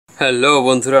Hello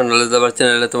বন্ধুরা, knowledge আবার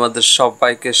চ্যানেলে তোমাদের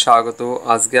সবাইকে স্বাগত।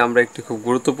 আজকে আমরা একটি খুব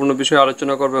গুরুত্বপূর্ণ বিষয়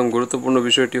আলোচনা করব এবং গুরুত্বপূর্ণ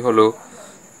বিষয়টি হলো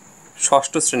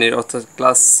ষষ্ঠ শ্রেণীর অর্থাৎ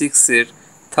ক্লাস 6-এর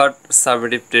থার্ড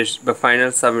সাবমিটিভ টেস্ট বা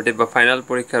ফাইনাল সাবমিটিভ বা ফাইনাল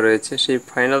পরীক্ষা রয়েছে। সেই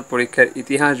ফাইনাল পরীক্ষার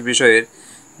ইতিহাস বিষয়ের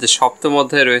যে সপ্তম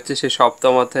অধ্যায় রয়েছে, সেই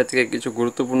সপ্তম অধ্যায় থেকে কিছু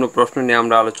গুরুত্বপূর্ণ প্রশ্ন নিয়ে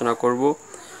আমরা আলোচনা করব।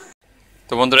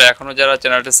 তো বন্ধুরা, এখনও যারা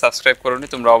চ্যানেলটি সাবস্ক্রাইব করোনি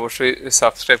তোমরা অবশ্যই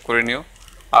সাবস্ক্রাইব করে নিও,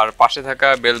 আর পাশে থাকা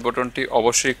বেল বটনটি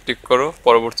অবশ্যই ক্লিক করো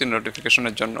পরবর্তী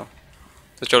নোটিফিকেশনের জন্য।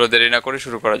 তো চলো দেরি না করে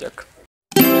শুরু করা যাক।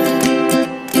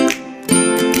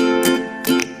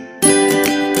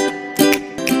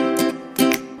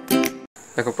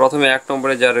 দেখো, প্রথমে 1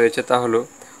 নম্বরে যা রয়েছে তা হলো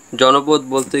জনপদ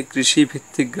বলতে কৃষি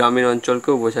ভিত্তিক গ্রামীণ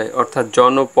অঞ্চলকেও বোঝায়। অর্থাৎ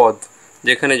জনপদ,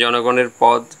 যেখানে জনগণের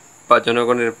পদ বা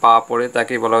জনগণের পা পড়ে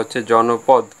তাকেই বলা হচ্ছে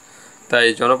জনপদ। তাই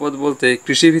জনপদ বলতে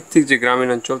কৃষিভিত্তিক যে গ্রামীণ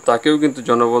অঞ্চল তাকেও কিন্তু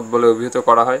জনপদ বলে অভিহিত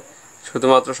করা হয়।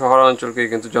 শুধুমাত্র শহর অঞ্চলকে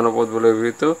কিন্তু জনপদ বলে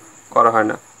অভিহিত করা হয়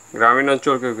না, গ্রামীণ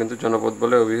অঞ্চলকেও কিন্তু জনপদ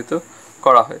বলে অভিহিত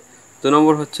করা হয়। 2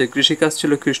 নম্বর হচ্ছে কৃষিকাজ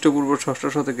ছিল খ্রিস্টপূর্ব 6ষ্ঠ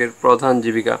শতকের প্রধান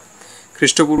জীবিকা।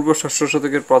 খ্রিস্টপূর্ব 6ষ্ঠ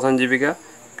শতকের প্রধান জীবিকা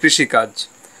কৃষিকাজ।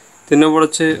 3 নম্বর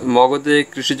হচ্ছে মগধে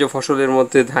কৃষিজ ফসলের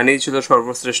মধ্যে ধানই ছিল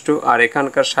সর্বশ্রেষ্ঠ, আর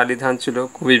এখানকার শালি ধান ছিল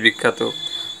খুবই বিখ্যাত।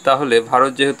 তাহলে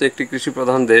ভারত যেহেতু একটি কৃষি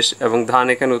প্রধান দেশ এবং ধান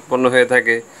এখানে উৎপন্ন হয়ে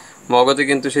থাকে, মগধে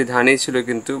কিন্তু সেই ধানই ছিল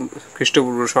কিন্তু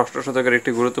খ্রিস্টপূর্ব 6ষ্ঠ শতকের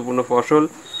একটি গুরুত্বপূর্ণ ফসল,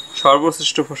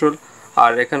 সর্বশ্রেষ্ঠ ফসল।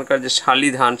 আর এখানকার যে শালি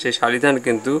ধান, সেই শালি ধান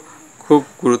কিন্তু খুব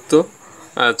গুরুত্ব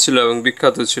ছিল এবং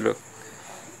বিখ্যাত ছিল।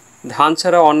 ধান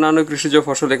ছাড়া অন্যান্য কৃষিজ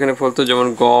ফসল এখানে ফলতো, যেমন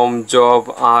গম, যব,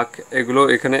 আখ এগুলো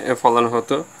এখানে ফলানো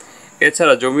হতো।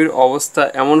 এছাড়া জমির অবস্থা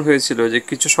এমন হয়েছিল যে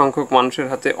কিছু সংখ্যক মানুষের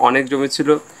হাতে অনেক জমি ছিল,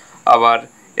 আবার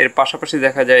এর পাশাপাশি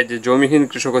দেখা যায় যে জমিহীন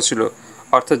কৃষকও ছিল।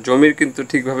 অর্থাৎ জমির কিন্তু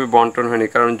ঠিকভাবে বন্টন হয়নি,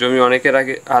 কারণ জমি অনেকের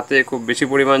হাতে খুব বেশি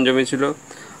পরিমাণ জমি ছিল,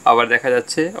 আবার দেখা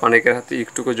যাচ্ছে অনেকের হাতে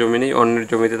একটুকু জমি নেই, অন্যের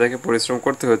জমিতে তাকে পরিশ্রম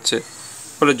করতে হচ্ছে,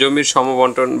 ফলে জমির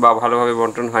সমবন্টন বা ভালোভাবে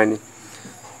বন্টন হয়নি।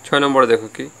 6 নম্বরে দেখো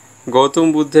কি গৌতম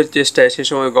বুদ্ধের চেষ্টায় সে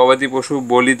সময় গবাদি পশু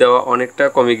বলি দেওয়া অনেকটা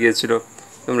কমে গিয়েছিল।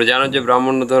 তোমরা জানো যে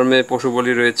ব্রাহ্মণ্য ধর্মে পশু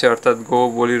বলি রয়েছে, অর্থাৎ গো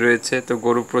বলি রয়েছে। তো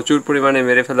গরু প্রচুর পরিমাণে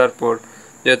মেরে ফেলার পর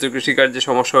যেহেতু কৃষিকার্যে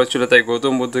সমস্যা হচ্ছিল, তাই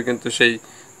গৌতম বুদ্ধ কিন্তু সেই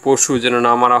পশু যেন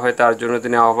না মারা হয় তার জন্য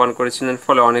তিনি আহ্বান করেছিলেন,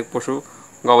 ফলে অনেক পশু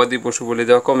গবাদি পশু বলি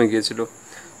দেওয়া কমে গিয়েছিল।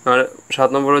 আর 7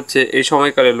 নম্বর হচ্ছে এই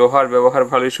সময়কালে লোহার ব্যবহার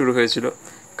ভালোই শুরু হয়েছিল,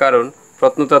 কারণ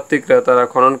প্রত্নতাত্ত্বিকরা তারা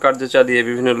খনন কার্য চালিয়ে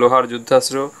বিভিন্ন লোহার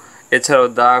যুদ্ধাস্ত্র, এছাড়াও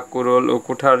দা, কুড়োল ও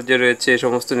কুঠার যে রয়েছে এই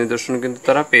সমস্ত নিদর্শন কিন্তু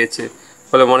তারা পেয়েছে,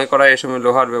 ফলে মনে করা হয় এই সময়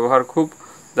লোহার ব্যবহার খুব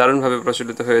দারুণভাবে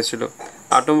প্রচলিত হয়েছিল।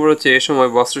 8 নম্বর হচ্ছে এই সময়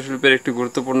বস্ত্রশিল্পের একটি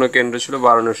গুরুত্বপূর্ণ কেন্দ্র ছিল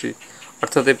বারাণসী।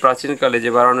 অর্থাৎ এই প্রাচীনকালে যে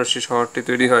বারাণসী শহরটি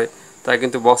তৈরি হয় তা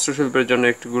কিন্তু বস্ত্রশিল্পের জন্য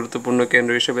একটি গুরুত্বপূর্ণ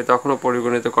কেন্দ্র হিসেবে তখনও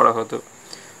পরিগণিত করা হতো।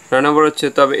 9 নম্বর হচ্ছে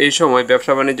তবে এই সময়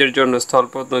ব্যবসা বাণিজ্যের জন্য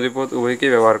স্থলপথ নদীপথ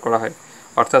উভয়কেই ব্যবহার করা হয়।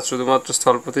 অর্থাৎ শুধুমাত্র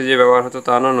স্থলপথে যে ব্যবহার হতো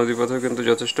তা না, নদীপথেও কিন্তু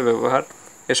যথেষ্ট ব্যবহার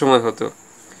এ সময় হতো।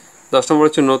 10 নম্বর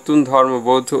হচ্ছে নতুন ধর্ম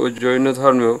বৌদ্ধ ও জৈন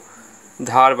ধর্মেও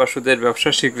ধার বা সুদের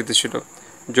ব্যবসার স্বীকৃতি ছিল।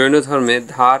 জৈন ধর্মে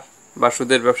ধার বা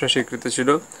সুদের ব্যবসা স্বীকৃত ছিল,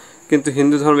 কিন্তু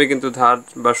হিন্দু ধর্মে কিন্তু ধার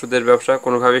বা সুদের ব্যবসা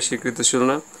কোনোভাবেই স্বীকৃত ছিল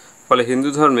না। ফলে হিন্দু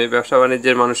ধর্মে ব্যবসা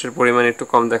বাণিজ্যের মানুষের পরিমাণ একটু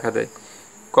কম দেখা দেয়।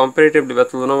 কম্পারেটিভলি বা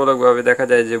তুলনামূলকভাবে দেখা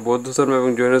যায় যে বৌদ্ধ ধর্ম এবং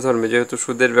জৈন ধর্মে যেহেতু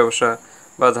সুদের ব্যবসা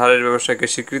বা ধারের ব্যবসাকে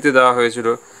স্বীকৃতি দেওয়া হয়েছিল,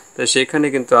 তাই সেখানে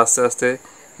কিন্তু আস্তে আস্তে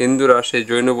হিন্দুরা সেই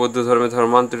জৈন বৌদ্ধ ধর্মে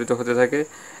ধর্মান্তরিত হতে থাকে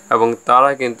এবং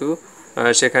তারা কিন্তু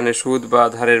সেখানে সুদ বা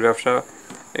ধারের ব্যবসা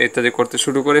ইত্যাদি করতে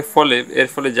শুরু করে। এর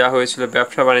ফলে যা হয়েছিল,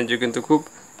 ব্যবসা বাণিজ্য কিন্তু খুব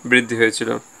বৃদ্ধি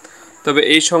হয়েছিল। তবে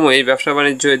এই সময় ব্যবসা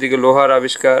বাণিজ্য, এদিকে লোহার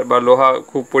আবিষ্কার বা লোহা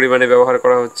খুব পরিমাণে ব্যবহার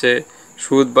করা হচ্ছে,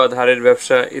 সুদ বা ধারের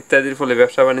ব্যবসা ইত্যাদির ফলে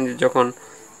ব্যবসা বাণিজ্য যখন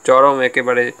চরম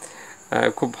একেবারে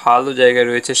খুব ভালো জায়গায়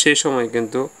রয়েছে, সেই সময়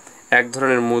কিন্তু এক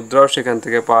ধরনের মুদ্রাও সেখান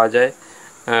থেকে পাওয়া যায়।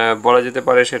 বলা যেতে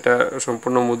পারে সেটা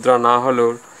সম্পূর্ণ মুদ্রা না হলেও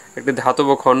একটি ধাতব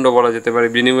খণ্ড বলা যেতে পারে,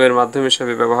 বিনিময়ের মাধ্যম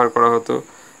হিসাবে ব্যবহার করা হতো,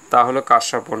 তা হলো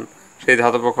কারসাপন। সেই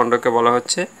ধাতব খণ্ডকে বলা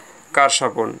হচ্ছে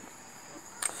কারসাপন।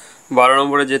 12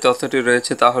 নম্বরে যে তথ্যটি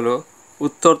রয়েছে তা হলো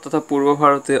উত্তর তথা পূর্ব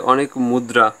ভারতে অনেক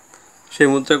মুদ্রা, সেই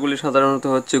মুদ্রাগুলি সাধারণত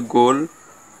হচ্ছে গোল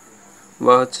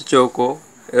বা হচ্ছে চৌকো,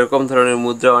 এরকম ধরনের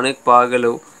মুদ্রা অনেক পাওয়া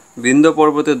গেলেও বিন্ধ্য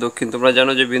পর্বতের দক্ষিণ, তোমরা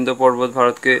জানো যে বিন্ধ্য পর্বত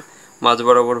ভারতকে মাঝ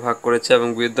বরাবর ভাগ করেছে এবং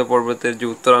বিন্ধ্য পর্বতের যে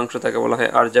উত্তরাংশ তাকে বলা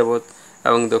হয় আর্যাবত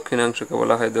এবং দক্ষিণাংশকে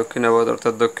বলা হয় দক্ষিণাবত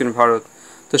অর্থাৎ দক্ষিণ ভারত।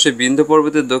 তো সেই বিন্ধ্য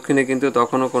পর্বতের দক্ষিণে কিন্তু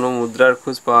তখনও কোনো মুদ্রার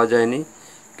খোঁজ পাওয়া যায়নি,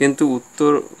 কিন্তু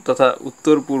উত্তর তথা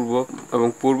উত্তর পূর্ব এবং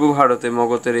পূর্ব ভারতে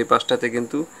মগধের এই পাশটাতে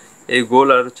কিন্তু এই গোল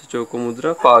আর হচ্ছে চৌকো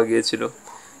মুদ্রা পাওয়া গিয়েছিল।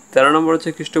 13 নম্বর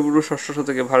হচ্ছে খ্রিস্টপূর্ব 6ষ্ঠ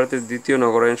শতকে ভারতের দ্বিতীয়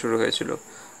নগরায়ণ শুরু হয়েছিল।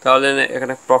 তাহলে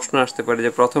এখানে প্রশ্ন আসতে পারে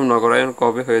যে প্রথম নগরায়ণ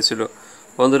কবে হয়েছিল।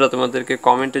 বন্ধুরা, তোমাদেরকে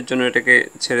কমেন্টের জন্য এটাকে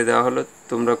ছেড়ে দেওয়া হলো,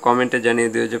 তোমরা কমেন্টে জানিয়ে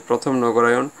দিও যে প্রথম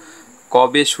নগরায়ণ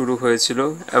কবে শুরু হয়েছিল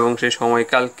এবং সেই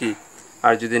সময়কাল কী।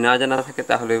 আর যদি না জানা থাকে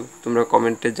তাহলে তোমরা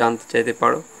কমেন্টে জানতে চাইতে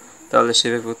পারো, তাহলে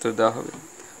সেভাবে উত্তর দেওয়া হবে।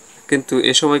 কিন্তু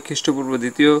এ সময় খ্রিস্টপূর্ব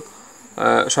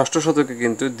ষষ্ঠ শতকে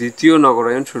কিন্তু দ্বিতীয়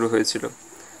নগরায়ণ শুরু হয়েছিল।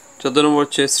 14 নম্বর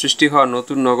হচ্ছে সৃষ্টি হওয়া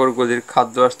নতুন নগরগুলির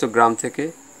খাদ্য আসতো গ্রাম থেকে।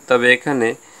 তবে এখানে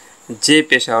যে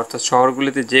পেশা অর্থাৎ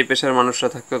শহরগুলিতে যে পেশার মানুষরা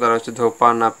থাকতো তারা হচ্ছে ধোপা,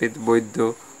 নাপিত, বৈদ্য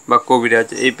বা কবিরাজ,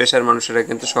 এই পেশার মানুষেরা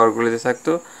কিন্তু শহরগুলিতে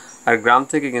থাকতো, আর গ্রাম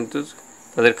থেকে কিন্তু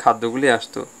তাদের খাদ্যগুলি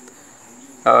আসতো।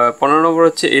 15 নম্বর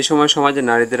হচ্ছে এই সময় সমাজে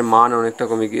নারীদের মান অনেকটা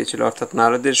কমে গিয়েছিল, অর্থাৎ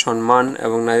নারীদের সম্মান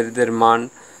এবং নারীদের মান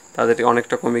তাদের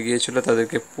অনেকটা কমে গিয়েছিল।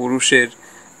 তাদেরকে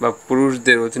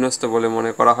পুরুষদের অধীনস্থ বলে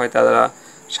মনে করা হয়। তারা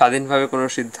স্বাধীনভাবে কোনো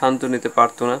সিদ্ধান্ত নিতে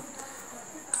পারতো না,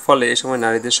 ফলে এই সময়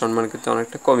নারীদের সম্মান কিন্তু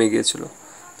অনেকটা কমে গিয়েছিল।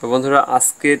 তো বন্ধুরা,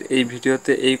 আজকের এই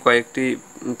ভিডিওতে এই কয়েকটি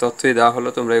তথ্যই দেওয়া হলো,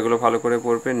 তোমরা এগুলো ভালো করে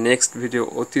পড়বে। নেক্সট ভিডিও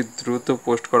অতি দ্রুত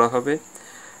পোস্ট করা হবে।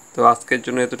 তো আজকের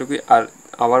জন্য এতটুকুই। আর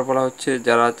আবার বলা হচ্ছে,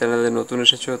 যারা চ্যানেলে নতুন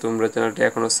এসেছো, তোমরা চ্যানেলটি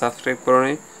এখনও সাবস্ক্রাইব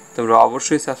করোনি, তোমরা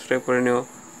অবশ্যই সাবস্ক্রাইব করে নিও।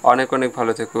 অনেক অনেক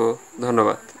ভালো থেকো,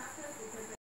 ধন্যবাদ।